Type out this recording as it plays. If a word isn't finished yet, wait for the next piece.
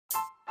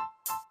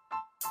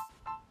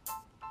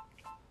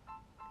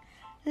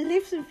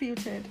Lives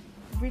Unfiltered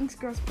brings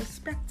girls'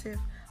 perspective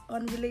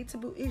on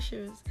relatable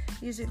issues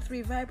using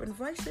three vibrant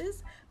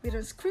voices with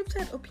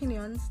unscripted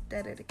opinions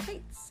that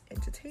educates,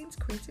 entertains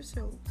creative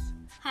souls.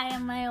 Hi,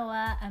 I'm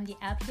Mayowa. I'm the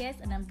happiest,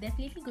 and I'm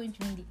definitely going to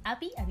bring the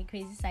happy and the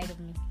crazy side of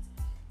me.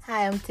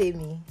 Hi, I'm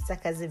Temi.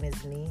 Sarcasm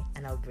is me,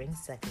 and I'll bring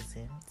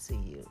sarcasm to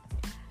you.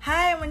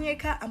 Hi, I'm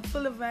Anyeka. I'm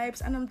full of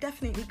vibes, and I'm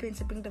definitely going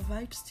to bring the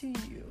vibes to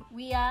you.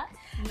 We are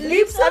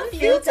Lips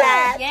Unfiltered.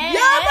 Yeah.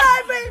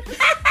 Yeah, baby.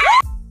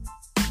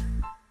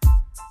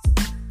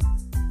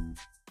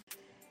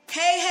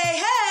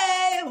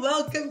 Hey!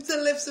 Welcome to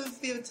Lips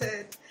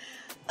Unfiltered.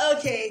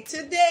 Okay,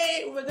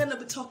 today we're gonna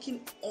be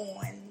talking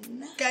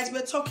on, guys.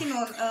 We're talking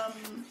on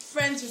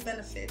friends with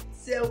benefits.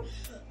 So,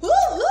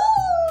 woohoo!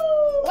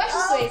 Why is she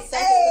so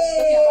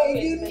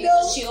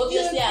excited? She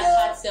obviously has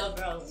had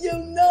several. You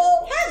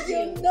know. Yeah, I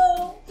didn't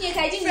know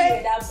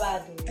that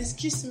bad.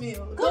 Excuse me.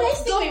 Don't be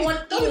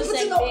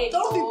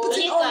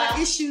putting all my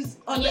issues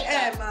on the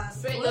air, man.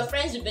 Your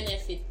friends with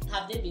benefit,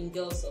 have they been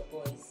girls or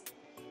boys?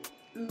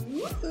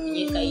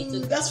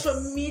 That's for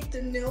me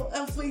to know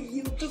and for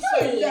you to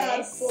find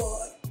out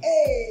for.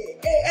 Hey.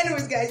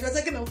 Anyways, guys, we're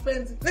talking on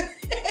friends. But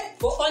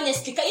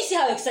honestly, can you see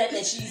how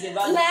excited she is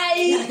about it?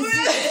 What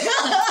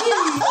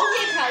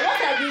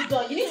have you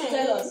done? You need to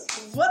tell us.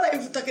 What are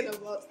you talking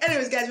about?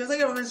 Anyways, guys, we're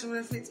talking about friends with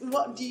benefits.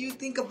 What do you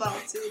think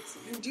about it?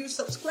 Would you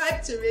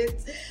subscribe to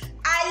it?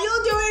 Are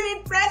you doing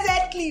it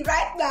presently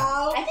right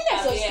now? I think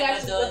I subscribe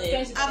to friends with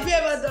benefits. Have you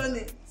ever done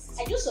it?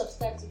 I do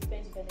subscribe to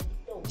friends with benefits.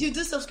 You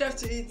do subscribe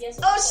to it? Yes.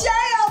 Oh, share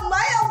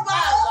Maya.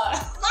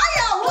 I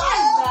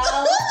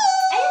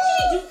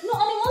actually do. No,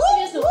 on a more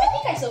serious note, I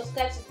think I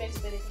subscribe to friends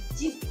with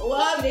benefits.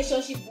 What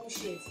relationship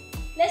bullshit?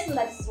 Let's know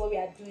that this is what we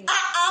are doing.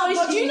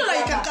 But do you know that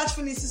you can catch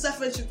feelings inside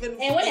friendship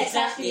benefits? And when I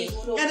catch feelings,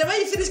 we'll know. And then when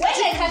you finish when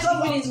catching I catch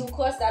feelings, we'll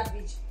cross that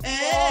bridge.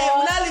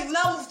 We'll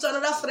now move to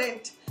another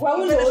friend. Well,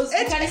 who knows?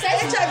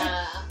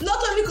 HIV, not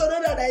only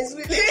corona that is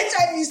real,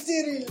 HIV is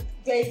still real.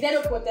 There is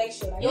no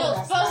protection.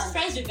 First,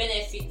 friends with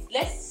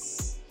benefits.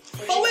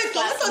 But wait,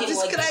 let us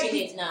describe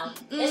it now.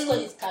 Let's call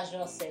it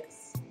casual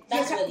sex.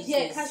 That's what it is.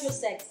 Yeah, casual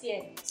sex,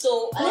 yeah.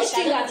 So, I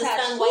don't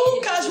understand why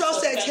casual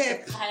sex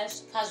help.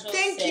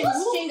 Thank you.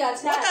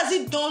 What has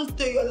it done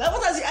to your life?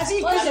 What has it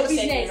increased your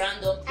business?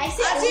 I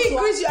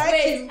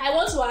say I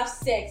want to have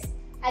sex,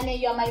 and then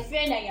you're my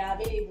friend and you're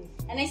available.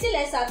 And I say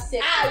let's have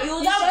sex. You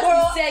will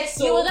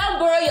not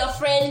borrow your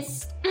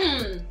friends.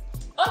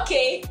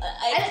 Okay.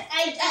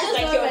 I just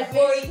like your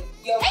boring.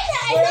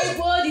 I just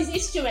borrow this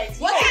instrument.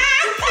 What?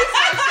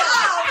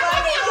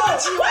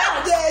 She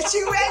went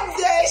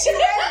there. She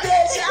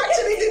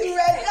actually did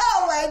right.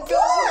 Oh my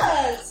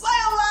God.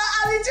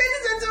 I mean,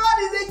 2021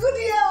 is a good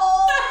year.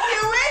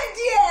 You went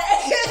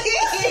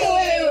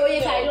there.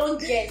 Wait, I don't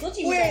get. Don't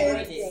you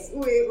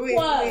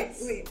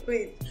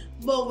Wait.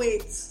 But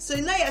wait. So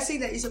now you're saying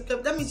that it's a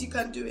club. That means you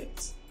can do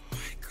it.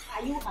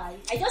 Are you high?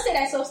 I just said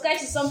I subscribe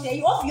to something.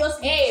 You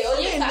obviously.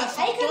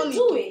 I can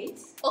do it.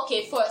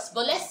 Okay, first,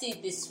 but let's see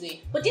it this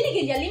way. But then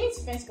again, there are limits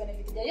to friends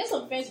benefit. There are just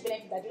some friends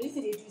benefit that the only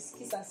thing they do is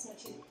kiss and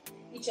smooch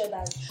each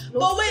other.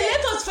 But wait,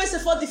 let us first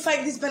of all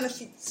define these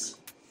benefits.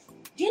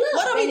 Do you know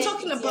what are we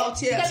talking about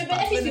here? You can be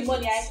benefit with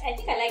money. I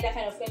think I like that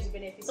kind of friends with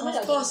benefits.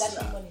 Of course,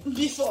 money.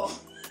 Before.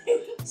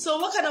 So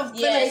what kind of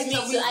benefits? Me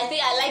too. I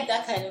think I like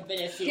that kind of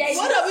benefit. Yeah,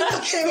 what are we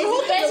talking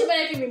about? Friends with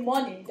benefit with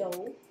money,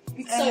 though.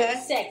 With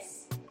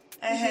sex.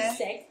 With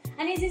sex.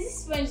 And there's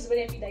this friends with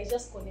benefit that is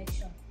just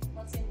connection.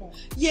 Nothing more.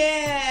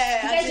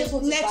 Yeah. You guys just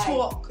want to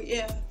network.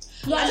 Yeah.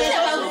 No, I don't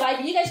about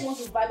vibe. You guys want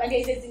to vibe, and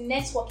there's the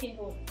networking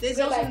hole. There's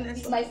also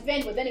it's my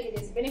friend, but then again,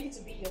 there's a benefit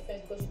to being your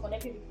friend because you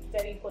connect with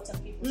very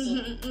important people.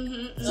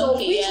 So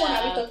which one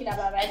are we talking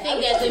about right now? I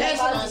think there's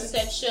a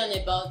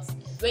misconception about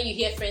when you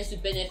hear friends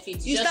with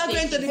benefits. You start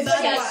going to the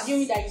bad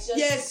one.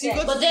 Yes, you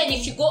go. But then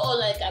if you go all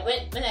like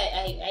when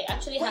I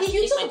actually have to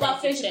take my time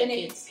friends to with check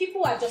benefits,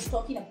 people are just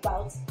talking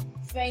about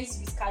friends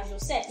with casual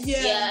sex.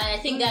 Yeah, and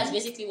I think that's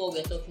basically what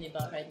we're talking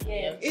about right now.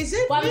 Yeah. Is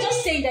it? But I'm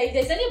just saying that if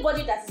there's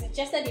anybody that is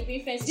interested in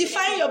being friends,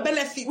 define your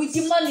benefits with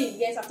the money.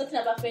 Yes, I'm talking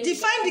about friends.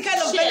 Define the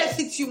kind of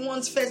benefits you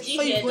want first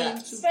before you go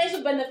into friends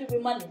with benefit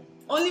with money.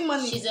 Only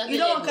money. You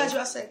don't want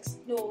casual sex.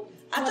 No.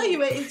 I thought you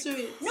were into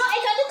it. No, I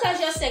can do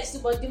casual sex too,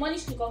 but the money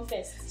should come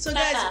first. So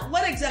guys,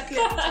 what exactly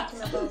are we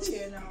talking about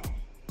here now?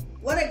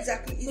 What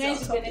exactly is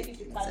friends our with topic?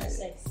 benefit with casual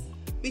sex.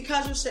 With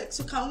casual sex.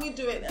 So can we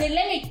do it now? Then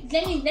let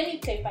me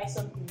clarify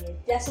something here.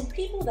 There are some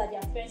people that they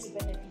are friends with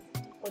benefit,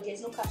 but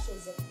there's no casual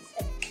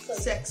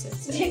sex.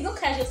 There's no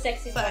casual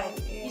sex involved.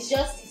 Yeah. It's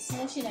just the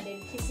smooching and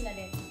then kissing and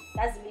then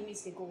that's the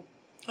limits they go.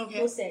 Okay.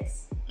 No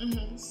sex.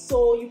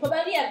 So you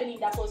probably have been in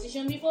that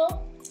position before.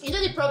 You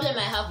know the problem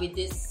I have with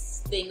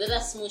this thing, whether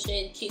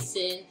smooching,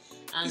 kissing,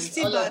 and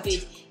all of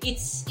it.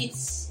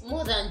 It's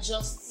more than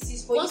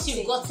just once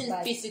you've gotten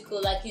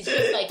physical, like it's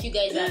just like you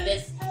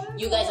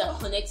guys are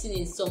connecting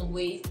in some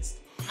ways.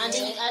 And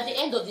then at the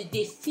end of the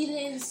day,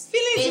 feelings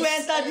will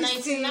enter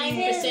this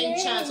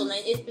 99% chance or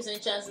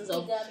 98% chances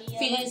of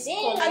feelings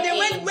coming. And then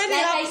when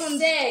it happens,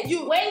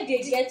 when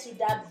they get to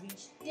that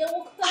bridge, they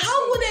will cross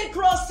How would they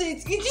cross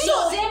it? It's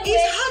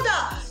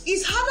harder.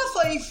 it's harder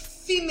for a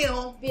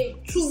female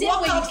to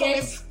walk out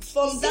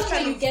from that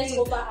kind of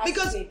thing.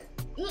 Because it's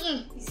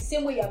the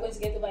same way you are going to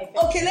get over it.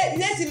 Okay,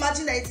 let's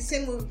imagine that it's the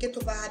same way we get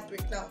over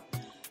heartbreak now.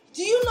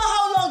 Do you know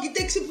how long it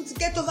takes people to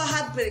get over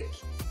heartbreak?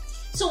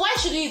 So why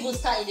should we even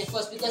start in the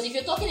first? Because if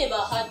you're talking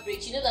about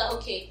heartbreak, you know that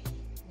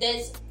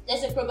there's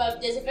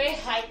a very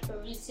high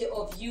probability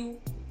of you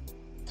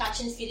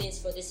catching feelings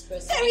for this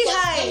person. Very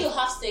high. When you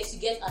have sex, you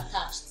get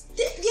attached.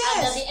 Yes.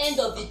 And at the end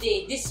of the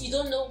day, you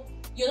don't know.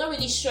 You're not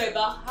really sure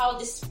about how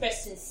this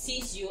person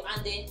sees you,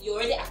 and then you're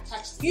already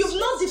attached to You've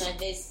not like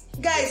this.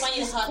 Guys, I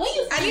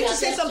need to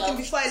say something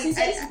before I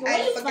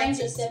when you find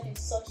yourself in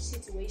such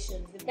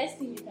situations, the best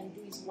thing you can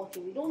do is walk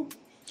away. Don't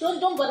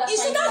bother. You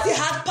see, that's the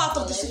hard part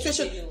of the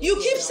situation. You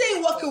keep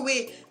saying walk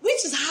away,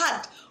 which is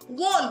hard.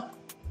 One,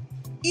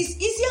 it's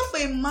easier for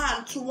a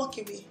man to walk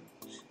away.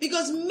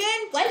 Because men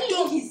Why do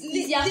you think it's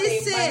easier for a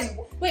man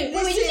to... Wait, you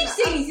keep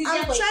saying it's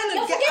easier for...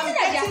 I'm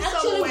getting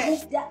somewhere.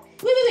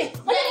 Wait.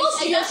 But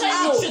you're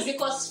trying to truth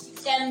because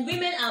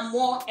women are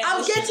more emotional.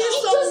 I'm getting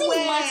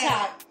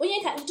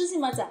somewhere. It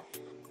doesn't matter.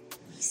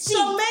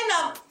 Some men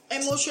are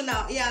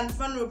emotional, and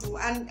vulnerable,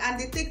 and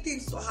they take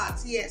things to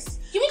heart. Yes,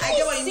 you mean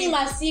seem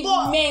as if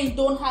men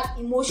don't have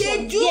emotion?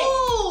 They do.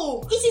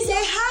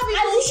 They have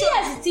emotion.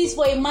 As easy as it is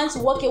for a man to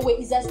walk away,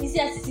 is as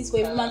easy as it is for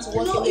a woman to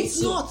walk away. No,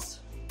 it's not.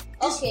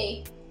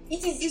 Okay.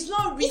 It's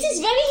not really. It is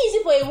very easy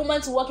for a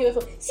woman to walk away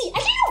from. See, I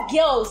think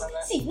girls.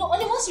 See, no,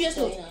 on a more serious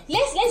note,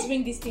 let's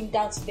bring this thing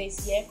down to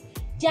this. Yeah,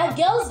 there are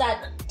girls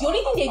that the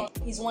only thing they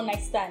do is one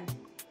night stand.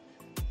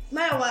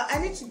 Maiwa, I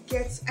need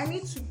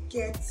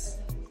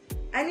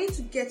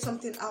to get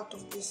something out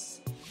of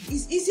this.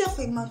 It's easier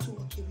for a man to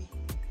walk away.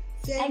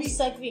 I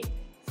disagree.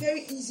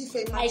 Very easy for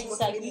a man to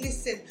walk away.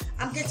 Listen,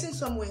 I'm getting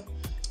somewhere.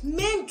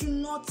 Men do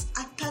not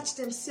attach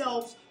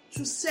themselves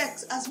to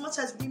sex as much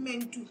as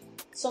women do.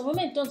 Some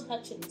women don't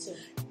actually too.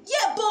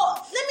 Yeah,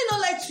 but let me not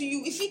lie to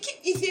you. If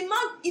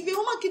a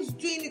woman keeps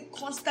doing it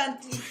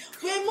constantly,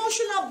 we're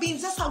emotional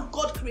beings. That's how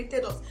God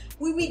created us.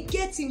 We will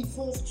get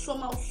involved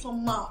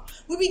somehow.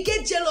 We will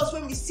get jealous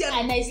when we see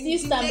and I still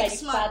stand by the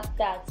fact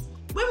that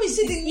when we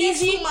see the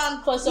next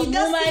woman for some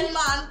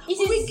woman,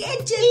 we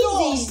get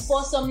jealous. Easy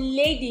for some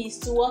ladies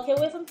to walk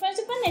away from friends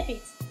with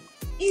benefits.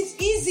 It's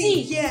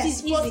easy, yes, it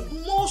is easy. But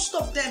most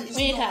of them is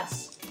not.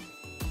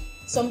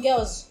 Some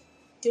girls,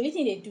 the only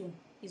thing they do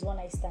is one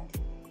night stand.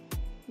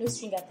 No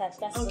string attached.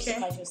 That's just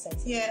casual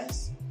sex.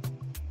 Yes.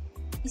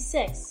 It's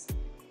sex.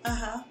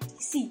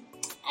 See,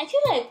 I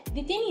feel like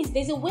the thing is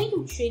there's a way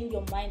you train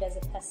your mind as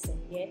a person,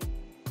 yeah?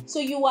 So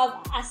you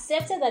have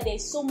accepted that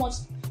there's so much,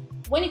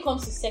 when it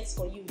comes to sex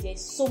for you,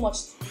 there's so much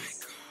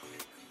space.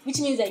 Which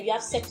means that you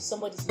have sex with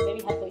somebody, it's very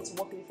hard for you to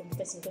walk away from the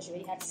person because you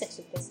already had sex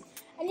with the person.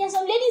 And there are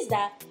some ladies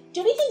that the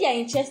only thing they are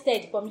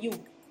interested from you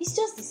is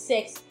just the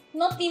sex,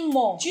 nothing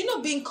more. Do you know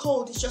being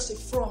cold is just a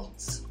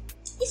front?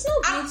 It's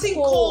not acting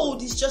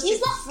cold is just a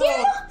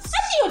front. How do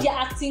you know they're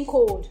acting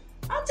cold?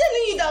 I'm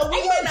telling you that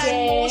women are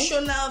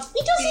emotional.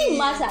 It doesn't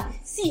matter.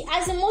 See,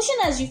 as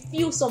emotional as you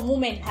feel some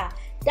women are,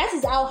 that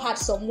is how hard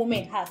some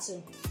women are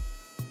too.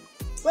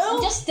 Well,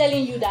 I'm just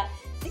telling you that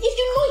if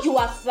you know you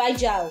are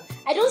fragile,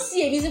 I don't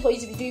see a reason for you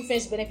to be doing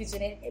friends with benefits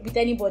with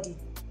anybody.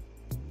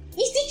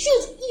 It's the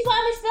truth. If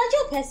I'm a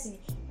fragile person,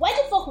 why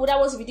the fuck would I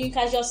want to be doing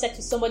casual sex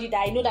with somebody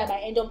that I know that I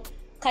might end up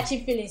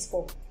catching feelings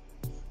for?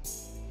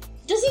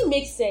 Does it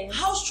make sense?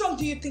 How strong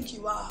do you think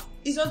you are?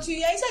 It's until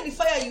you're inside the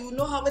fire you will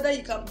know whether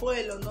you can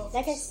boil or not.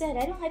 Like I said,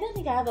 I don't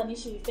think I have an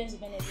issue with friends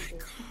with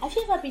benefits. Have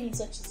you ever been in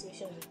such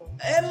situations before?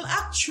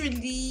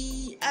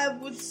 Actually, I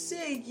would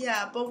say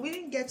yeah, but we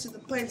didn't get to the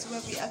point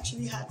where we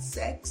actually had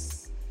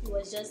sex. It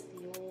was just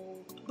the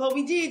old. But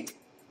we did.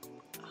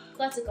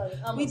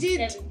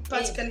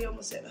 Practically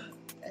almost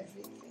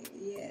everything.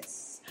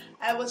 Yes,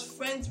 I was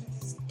friends with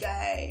this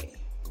guy.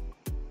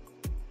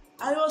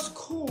 And it was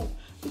cool.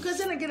 Because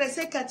then again, I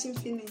said catching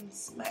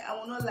feelings. I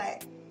will not lie.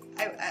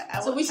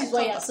 So which is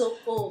why you're so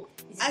old.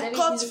 I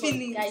caught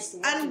feelings.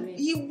 And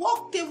he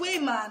walked away,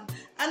 man.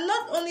 And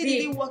not only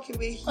did he walk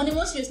away, on the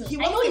most serious note,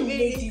 I know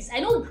ladies,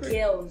 I know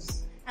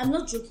girls. I'm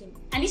not joking.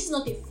 And this is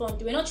not a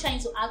front. We're not trying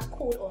to act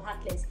cold or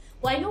heartless.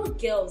 But I know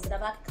girls that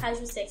have had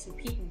casual sex with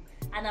people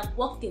and have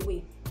walked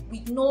away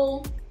with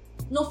no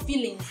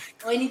feelings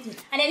or anything.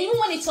 And then even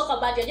when they talk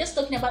about it, they're just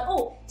talking about,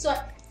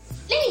 let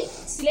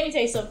me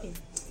tell you something.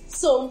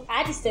 So I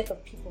had this set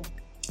of people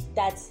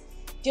that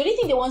the only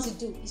thing they want to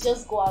do is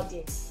just go out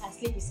there and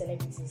sleep with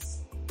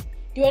celebrities.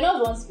 They were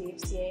not once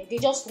babes, yeah. They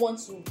just want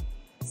to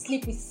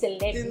sleep with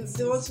celebrities.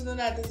 They want to know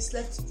that they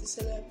slept with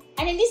the celeb.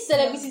 And then these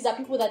celebrities are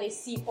people that they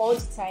see all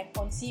the time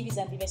on TVs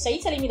and events. So are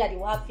you telling me that they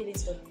will have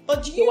feelings for them?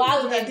 But do you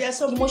know that there are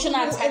some emotional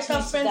people who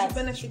enter friends with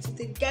benefits with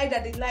a guy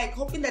that they like,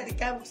 hoping that the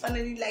guy will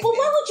finally like them.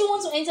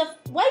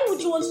 Why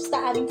would you want to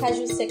start having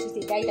casual sex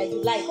with a guy that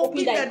you like,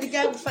 hoping that the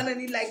guy will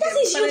finally like them? That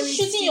is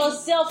you shooting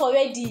yourself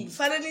already.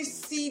 Finally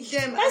see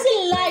them. That's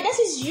a lie. That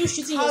is you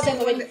shooting yourself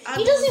already.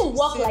 It doesn't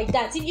work like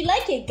that. If you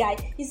like a guy,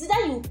 it's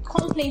either you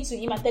complain to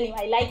him and tell him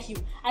I like you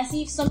and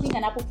see if something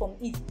can happen from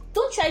it.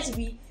 Don't try to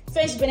be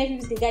friends with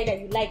benefits with the guy that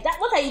you like.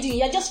 What are you doing?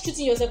 You're just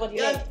shooting yourself on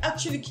the head. You're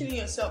actually killing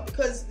yourself,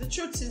 because the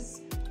truth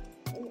is,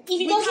 if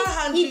he we can't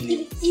handle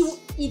it.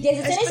 There's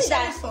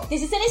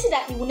a tendency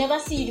that he will never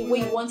see you the way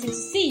you want him to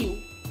see you,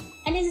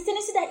 and there's a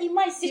tendency that he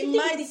might see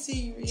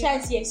you.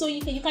 Chance here, so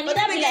you can but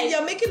either be like,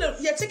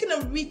 you're taking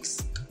a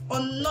risk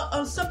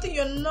on something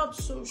you're not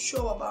so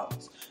sure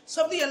about,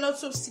 something you're not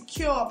so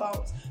secure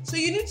about. So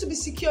you need to be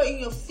secure in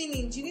your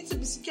feelings. You need to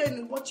be secure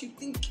in what you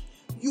think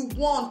you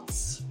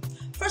want.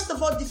 First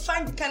of all,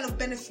 define the kind of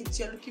benefits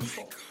you're looking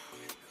for.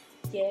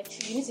 Yeah,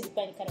 you need to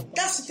define the kind of benefits.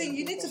 That's the thing.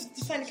 You need to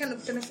define the kind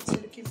of benefits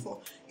you're looking for.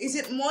 Is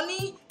it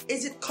money?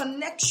 Is it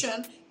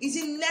connection? Is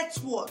it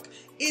network?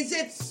 Is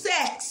it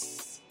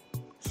sex?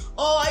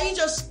 Or are you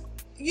just...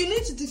 You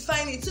need to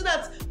define it so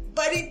that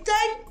by the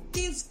time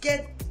things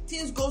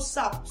go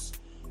south,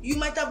 you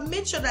might have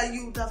made sure that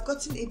you would have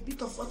gotten a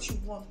bit of what you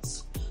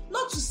want.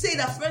 Not to say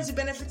that friends with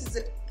benefits is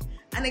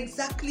an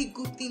exactly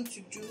good thing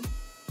to do.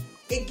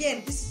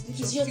 Again, this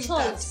is your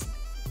choice.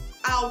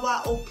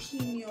 Our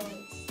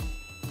opinions.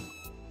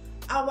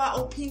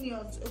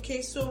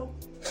 Okay, so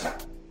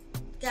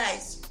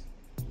guys,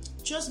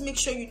 just make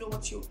sure you know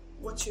what you're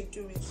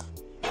doing.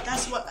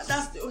 That's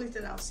the only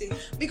thing I'll say.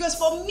 Because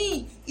for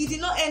me, it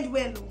did not end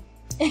well.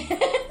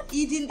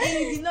 It did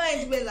not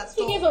end well at all.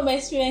 Speaking from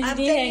experience, it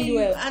didn't end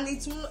well. And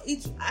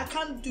I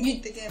can't do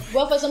it again.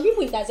 Well, for some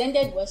people it has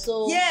ended well.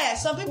 So yeah,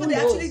 some people they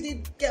actually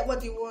did get what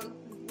they want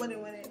when they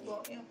wanted.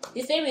 But yeah.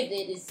 The thing with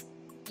it is,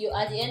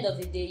 at the end of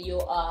the day,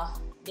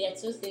 there are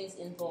two things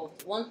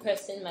involved. One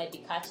person might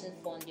be catching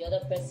fun, the other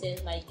person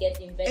might get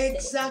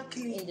invested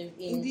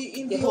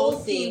in the whole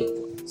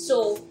thing.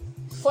 So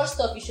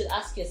first off, you should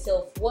ask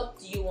yourself, what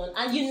do you want?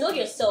 And you know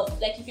yourself.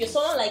 Like, if you're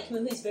someone like me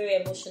who is very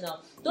emotional,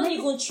 don't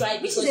even try,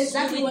 because you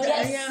will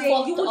get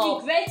fucked up.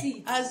 Regret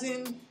it. As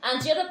in,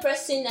 and the other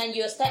person, and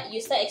you start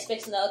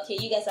expecting that, okay,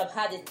 you guys have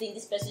had a thing,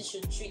 this person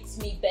should treat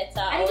me better.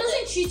 And he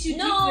doesn't treat you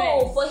different.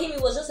 No, for him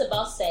it was just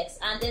about sex.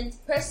 And then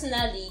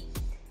personally,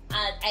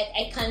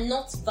 I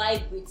cannot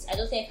vibe with, I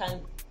don't think I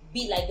can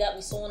be like that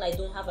with someone I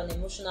don't have an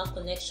emotional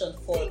connection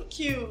for. Thank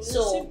you.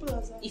 So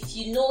if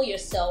you know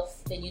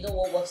yourself, then you know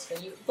what works for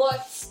you.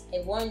 But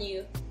I warn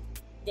you,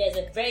 there's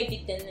a very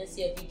big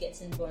tendency of you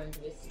getting burned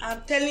with.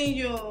 I'm telling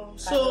you.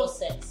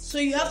 Sex. So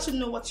you have to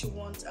know what you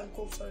want and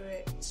go for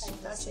it.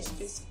 That's just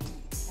basic.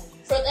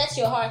 Protect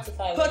your heart if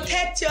I were you.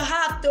 Protect your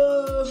heart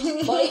though.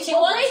 But if you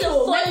want to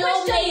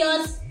follow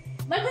players,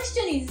 my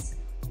question is,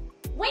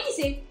 when you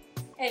say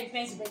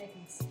friends with benefits,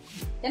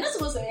 they're not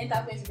supposed to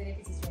enter friends with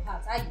benefits in your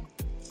heart, are you?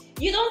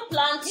 You don't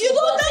plan to. You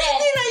don't. That's the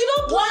thing that you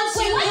don't plan to.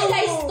 Why are you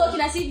guys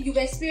talking as if you've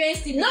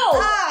experienced it? No,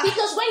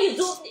 because when you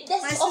do,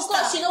 of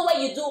course, you know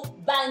when you do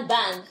bang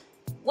bang.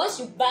 Once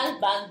you bang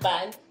bang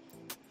bang,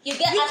 you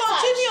get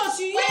attached. Continuous.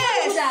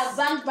 Yes. Are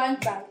bang bang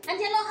bang, and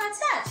they're not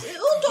attached.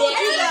 Who told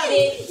you that? A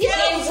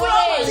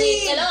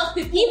lot of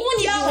people. Even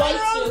if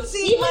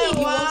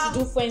you want to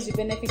do friends with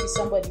benefits with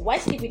somebody, why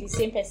sleep with the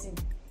same person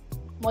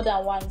more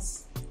than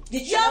once?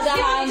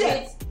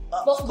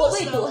 But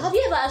wait though, have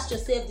you ever asked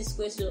yourself this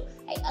question?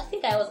 I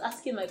think I was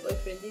asking my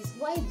boyfriend this.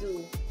 Why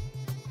do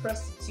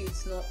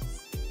prostitutes not?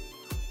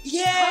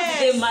 Yeah. How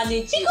do they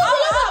manage it? Because a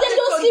lot of them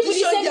don't sleep with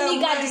the same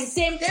nigga at the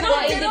same time.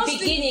 But in the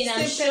beginning,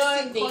 I'm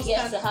sure they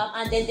get to have,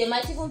 and then there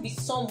might even be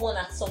someone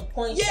at some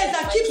point. Yeah,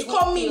 that keeps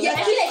coming. Yeah,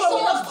 I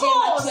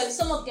feel like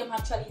some of them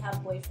actually have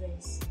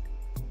boyfriends.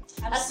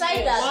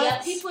 Aside that, there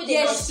are people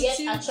they must get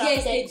attracted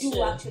yes, they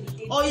do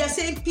actually. Oh, you're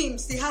saying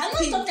pimps? They have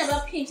pimps. I'm not talking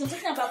about pimps. I'm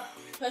talking about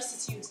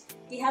prostitutes.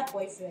 They have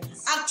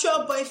boyfriends.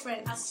 Actual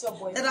boyfriends.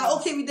 That are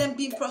okay with them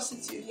being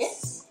prostitutes.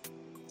 Yes.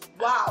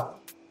 Wow.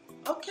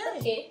 Okay.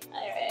 Okay.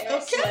 Okay.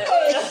 I'm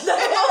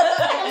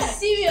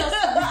serious.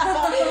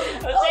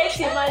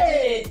 Okay,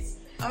 imagine it.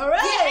 All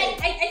right.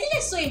 Yeah, I think I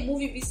saw a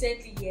movie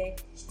recently. Yeah,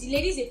 the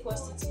lady's a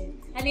prostitute,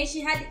 and then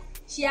she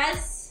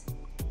has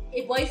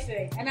a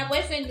boyfriend, and her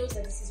boyfriend knows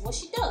that this is what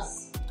she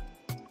does.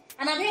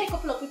 And I've heard a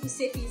couple of people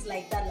say things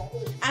like that, like,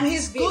 oh, and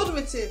he's good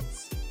with it.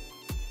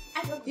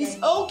 He's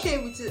okay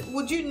with it.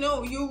 Would you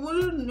know? You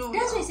wouldn't know.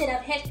 That's why I said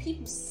I've heard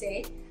people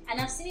say, and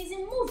I've seen it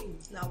in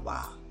movies. Now,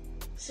 wow.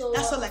 So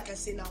that's all I can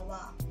say now.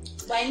 Wow.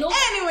 But I know.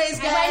 Anyways,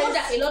 guys, I know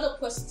that a lot of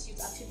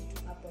prostitutes actually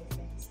do have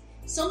boyfriends.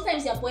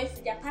 Sometimes their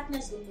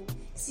partners don't know.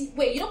 See,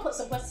 wait, you know,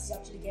 some prostitutes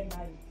actually get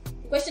married.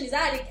 The question is,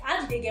 how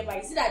do they get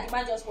married? Is it that the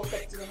man just walked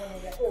up to them and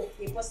was like, oh,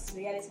 you're a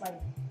prostitute, yeah, let's marry?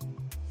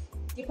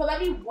 There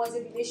probably was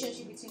a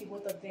relationship between the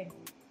both of them.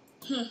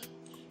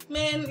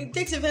 Man, it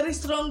takes a very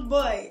strong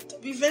boy to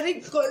be very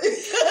good.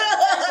 It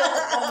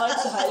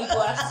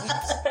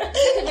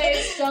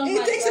takes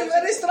a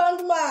very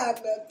strong man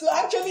to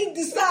actually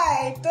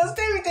decide to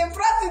stay with a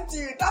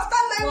prostitute after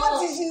knowing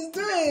what she's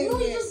doing. No,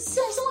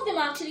 some of them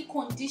are actually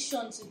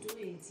conditioned to do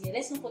it. Yeah,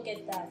 let's not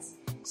forget that.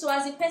 So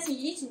as a person,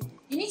 you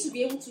need to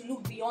be able to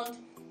look beyond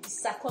the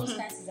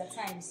circumstances at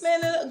times.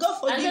 Man, God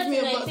forgive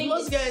me, but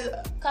most guys,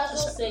 casual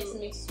sex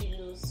makes you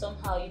lose.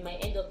 Somehow you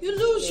might end up. You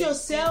lose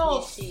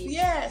yourself.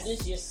 Yes. You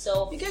lose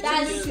yourself.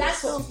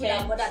 That's what people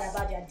are bothered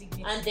about their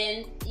dignity. And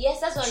then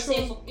that's what I'm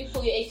saying for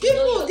people.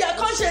 People, their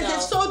conscience, they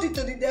sold it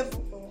to the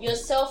devil. your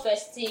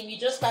self-esteem, you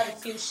just start to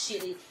feel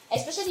shitty.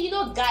 Especially,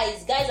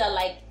 guys are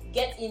like,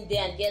 get in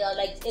there and get out.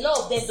 Like, a lot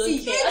of them don't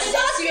care.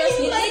 Exactly.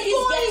 Seriously, ladies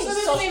get to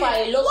suffer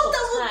a lot of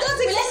time. Let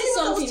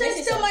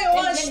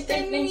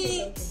me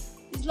say something.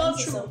 It's not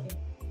true.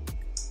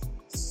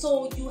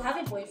 So you have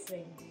a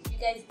boyfriend, you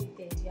guys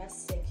dated, you had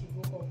sex, you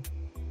broke up.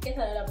 Get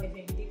another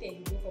boyfriend, you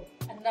dated, you broke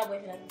up. Another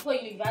boyfriend, and before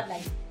you've had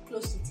like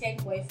close to 10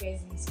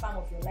 boyfriends in the span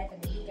of your life,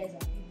 and then you guys have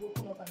been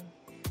broken up.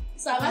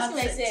 So I'm asking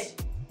myself,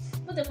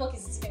 what the fuck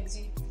is the difference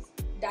between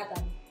that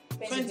and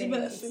friends with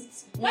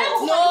benefits? When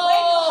you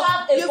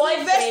have a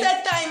boyfriend,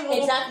 invested time.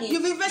 Exactly.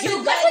 You've invested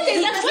time.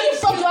 Why the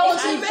fuck do I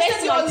want to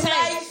invest my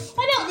time?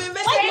 Why do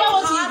I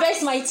want to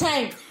invest my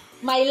time,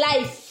 my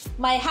life,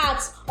 my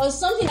heart on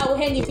something that will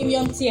end in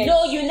premium tears?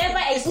 No, you never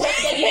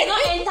expected. You did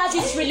not enter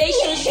this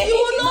relationship. You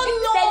will not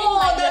know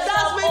that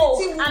that's when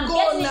things will I'm go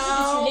getting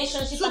now. into this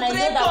relationship To and I know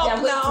break that up we are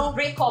going now. to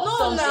break up No,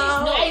 someday.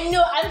 now. No, I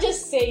know. I'm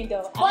just saying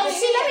though. but you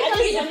see, let me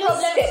tell you the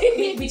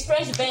problem with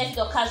friends with benefit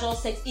or casual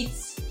sex.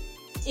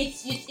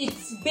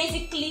 It's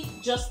basically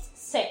just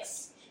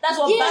sex. That's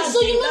what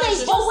so you know that it's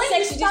just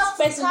sex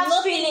with this person,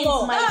 not feelings,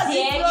 my That's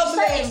dear. the You start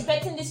problem.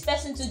 expecting this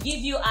person to give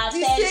you The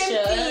same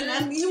attention, thing,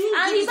 and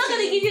he's not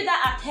going to give you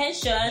that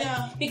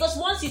attention because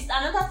once it's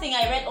another thing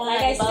I read online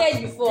Like I about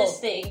said before, this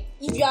thing.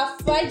 if you are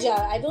fragile,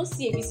 I don't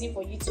see a reason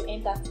for you to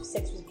enter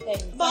sex with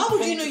them. But how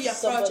would you know you're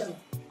fragile?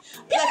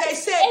 Like I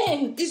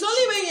said, it's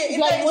only when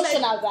you are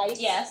emotional, right?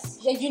 Yes.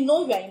 You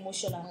know you are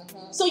emotional.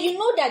 So you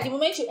know that the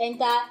moment you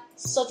enter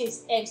such a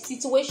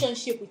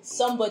situationship with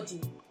somebody,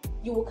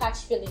 you will catch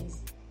feelings.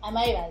 Am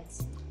I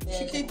right?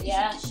 There's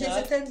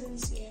a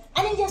tendency.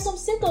 And then there's some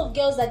set of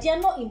girls that they are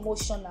not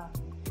emotional.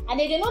 And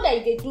then they know that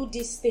if they do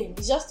this thing,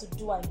 it's just to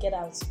do and get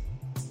out.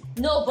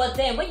 No, but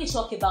then when you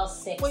talk about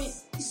sex,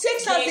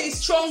 Sex has a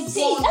strong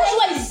See, bond. that's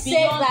why it said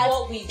beyond that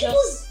what we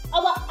because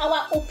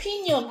our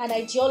opinion and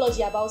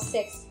ideology about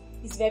sex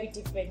is very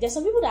different. There's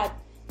some people that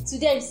to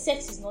them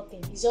sex is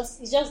nothing. It's just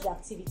the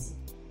activity.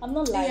 I'm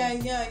not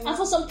lying. Yeah. And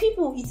for some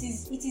people, it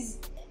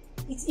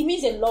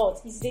means a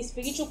lot. It's the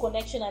spiritual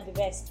connection and the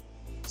rest.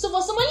 So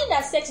for somebody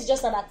that sex is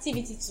just an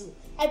activity too,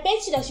 I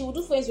bet you that she would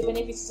do friends with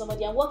benefits to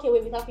somebody and walk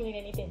away without feeling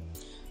anything.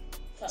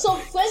 So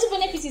friends with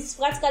benefits is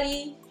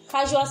practically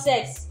casual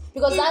sex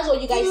because that's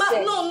what you guys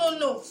said.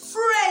 No.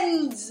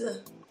 Friends.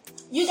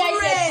 You guys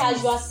said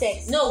casual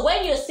sex. no,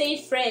 when you're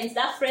saying friends,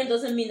 that friend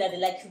doesn't mean that they're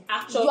like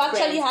actual You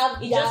actually friends.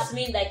 have- It yeah. just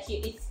means like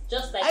it's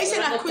just like I said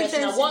another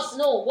person. acquaintances.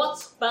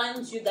 What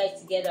binds you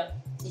guys together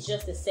is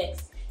just the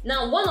sex.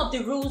 Now, one of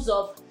the rules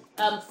of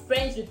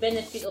friends with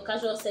benefit or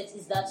casual sex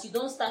is that you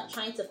don't start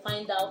trying to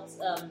find out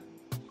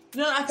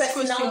You don't ask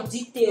personal questions.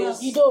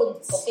 details You don't.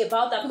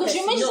 about that Because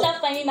person. you may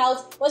start finding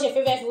out what's your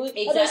favorite food.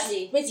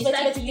 Exactly. Wait, You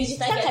start you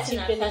start catching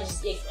getting feelings.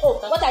 attached. Yeah, Oh,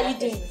 attached what to are that you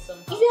doing? person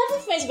somehow. If you're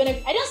having friends with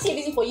benefit, I don't see a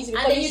reason for you to be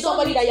And calling then you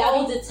somebody don't that you're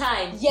all having. the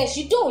time. Yes,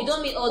 you don't. You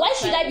don't meet all the Why time.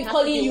 should I It be has to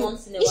calling be you?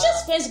 once in a It's while.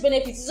 just friends with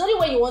benefits. It's only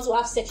when you want to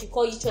have sex you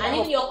call each other. And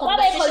up. if your Why am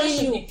I conversation calling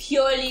should you? be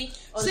purely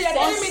on So you're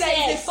telling me that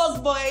he's a sex.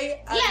 fuck boy.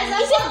 Yes,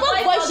 He's a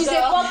fuck boy, she's a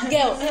girl. fuck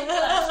girl.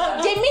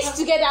 They mix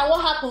together and what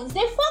happens?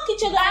 They fuck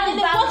each other and then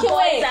they walk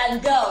away. boys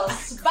and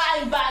girls.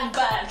 Bang, bang,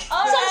 bang. So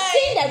I'm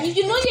saying that if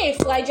you know you're a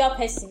fragile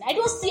person, I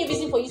don't see a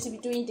reason for you to be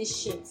doing this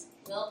shit.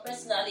 No,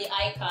 personally,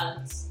 I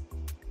can't.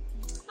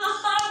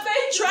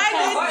 Try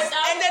it,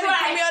 and then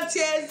cry. it me on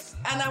tears,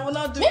 and I will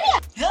not do Maybe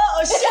it.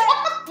 Oh shit!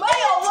 My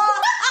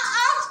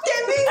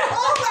Demi!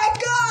 Oh my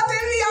God,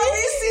 Demi, I'm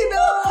missing.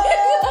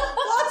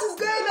 What is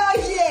going on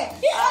here?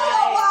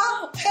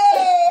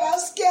 Hey, I'm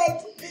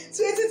scared.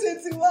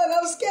 2021,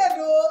 I'm scared.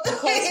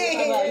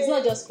 It's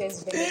not just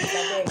friends with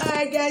benefits.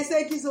 Alright guys,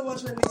 thank you so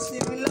much for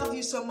listening. We love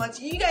you so much.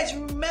 You guys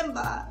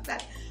remember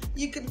that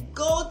you can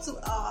go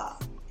to our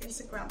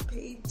Instagram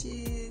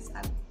pages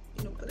and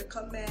put a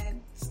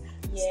comment.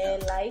 Yeah,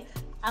 like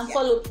and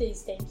follow,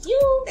 please. Thank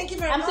you. Thank you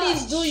very and much.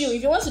 please do you.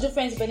 If you want to do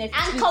friends with benefits,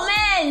 And please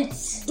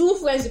comment. do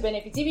friends with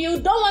benefits. If you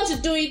don't want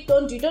to do it,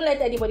 don't do it. Don't let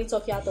anybody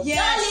talk you out of it.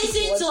 Yes. Don't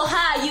listen to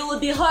her, you will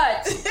be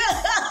hurt.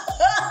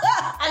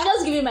 I'm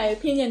just giving my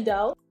opinion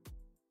though.